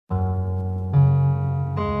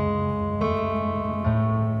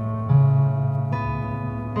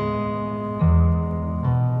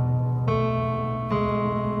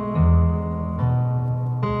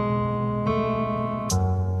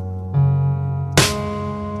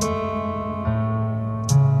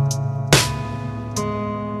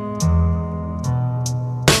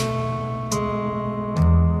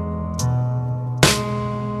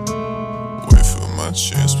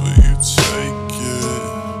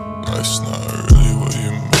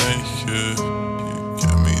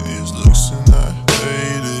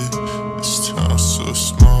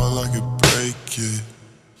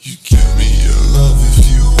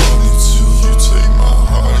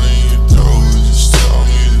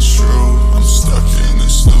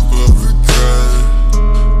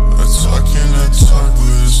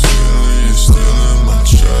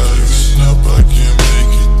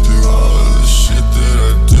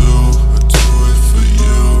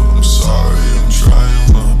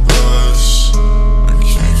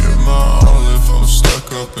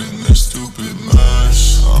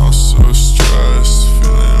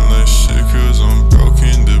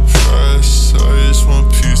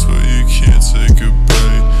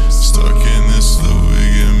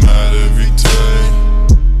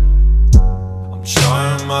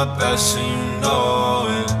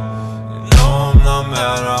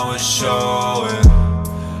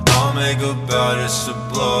to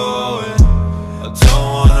blow it. I don't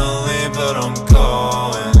wanna leave, but I'm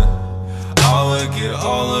going. I would get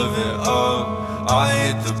all of it up. I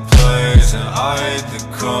hate the plays and I hate the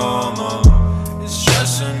coma. It's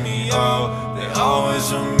stressing me out. They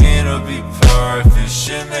always want me to be perfect.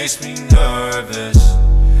 Shit makes me nervous.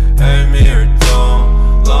 Hate me or